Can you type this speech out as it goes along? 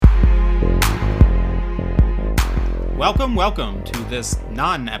Welcome to this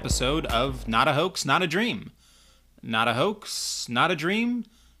non-episode of Not a Hoax, Not a Dream. Not a hoax, not a dream,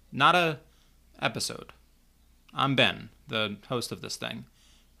 not a episode. I'm Ben, the host of this thing.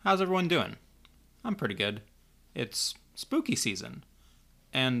 How's everyone doing? I'm pretty good. It's spooky season.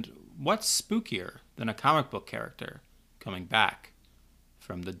 And what's spookier than a comic book character coming back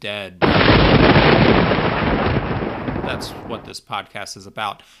from the dead? That's what this podcast is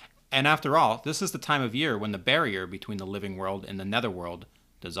about. And after all, this is the time of year when the barrier between the living world and the netherworld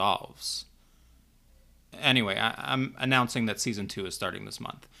dissolves. Anyway, I'm announcing that Season 2 is starting this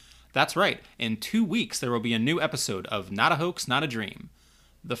month. That's right, in 2 weeks there will be a new episode of Not a Hoax, Not a Dream.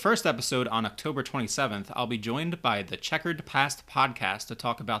 The first episode on October 27th, I'll be joined by the Checkered Past podcast to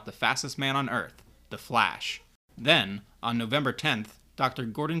talk about the fastest man on Earth, The Flash. Then, on November 10th, Dr.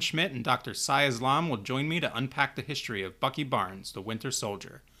 Gordon Schmidt and Dr. Sai Islam will join me to unpack the history of Bucky Barnes, the Winter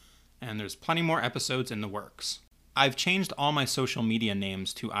Soldier. And there's plenty more episodes in the works. I've changed all my social media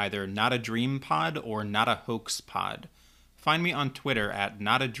names to either Not a Dream Pod or Not a Hoax Pod. Find me on Twitter at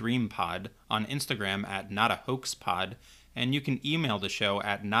Not a Dream Pod, on Instagram at Not a Hoax Pod, and you can email the show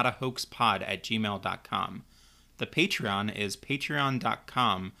at notahoaxpod@gmail.com. The Patreon is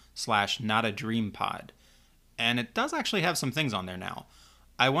patreon.com/notadreampod. And it does actually have some things on there now.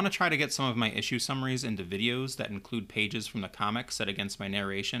 I want to try to get some of my issue summaries into videos that include pages from the comics set against my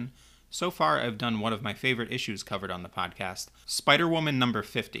narration. So far, I've done one of my favorite issues covered on the podcast, Spider-Woman number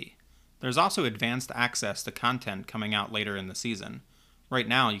 50. There's also advanced access to content coming out later in the season. Right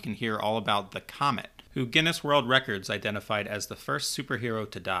now, you can hear all about the Comet, who Guinness World Records identified as the first superhero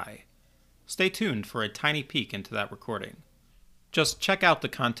to die. Stay tuned for a tiny peek into that recording. Just check out the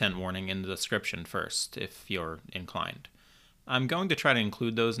content warning in the description first, if you're inclined. I'm going to try to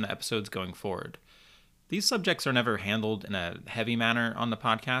include those in the episodes going forward. These subjects are never handled in a heavy manner on the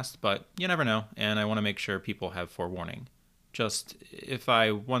podcast, but you never know, and I want to make sure people have forewarning. Just, if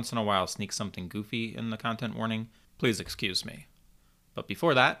I once in a while sneak something goofy in the content warning, please excuse me. But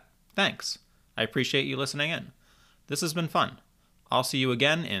before that, thanks. I appreciate you listening in. This has been fun. I'll see you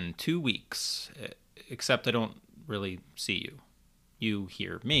again in 2 weeks, except I don't really see you. You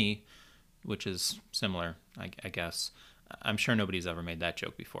hear me, which is similar, I guess. I'm sure nobody's ever made that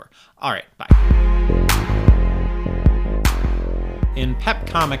joke before. All right, bye. In Pep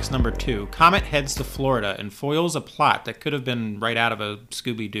Comics number 2, Comet heads to Florida and foils a plot that could have been right out of a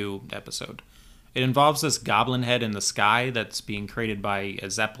Scooby-Doo episode. It involves this goblin head in the sky that's being created by a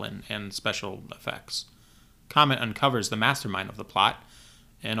Zeppelin and special effects. Comet uncovers the mastermind of the plot,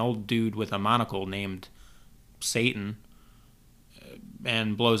 an old dude with a monocle named Satan,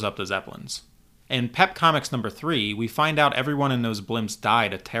 and blows up the Zeppelins. In Pep Comics number 3, we find out everyone in those blimps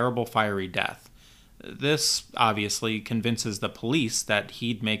died a terrible fiery death. This, obviously, convinces the police that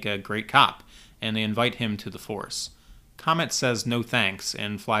he'd make a great cop, and they invite him to the force. Comet says no thanks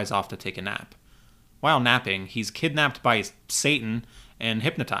and flies off to take a nap. While napping, he's kidnapped by Satan and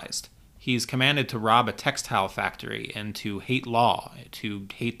hypnotized. He's commanded to rob a textile factory and to hate law, to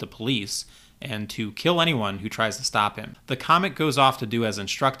hate the police, and to kill anyone who tries to stop him. The Comet goes off to do as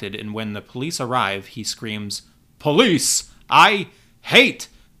instructed, and when the police arrive, he screams, "Police! I hate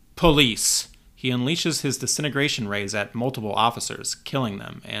police!" He unleashes his disintegration rays at multiple officers, killing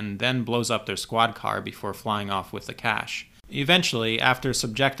them, and then blows up their squad car before flying off with the cash. Eventually, after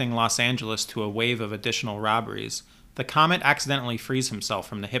subjecting Los Angeles to a wave of additional robberies, the Comet accidentally frees himself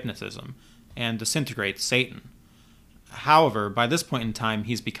from the hypnotism and disintegrates Satan. However, by this point in time,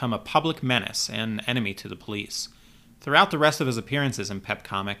 he's become a public menace and enemy to the police. Throughout the rest of his appearances in Pep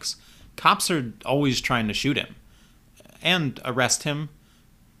Comics, cops are always trying to shoot him. And arrest him,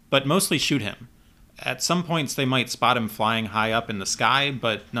 but mostly shoot him. At some points, they might spot him flying high up in the sky,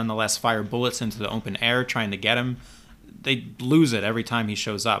 but nonetheless fire bullets into the open air trying to get him. They lose it every time he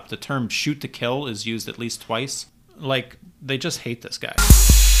shows up. The term shoot to kill is used at least twice. Like, they just hate this guy.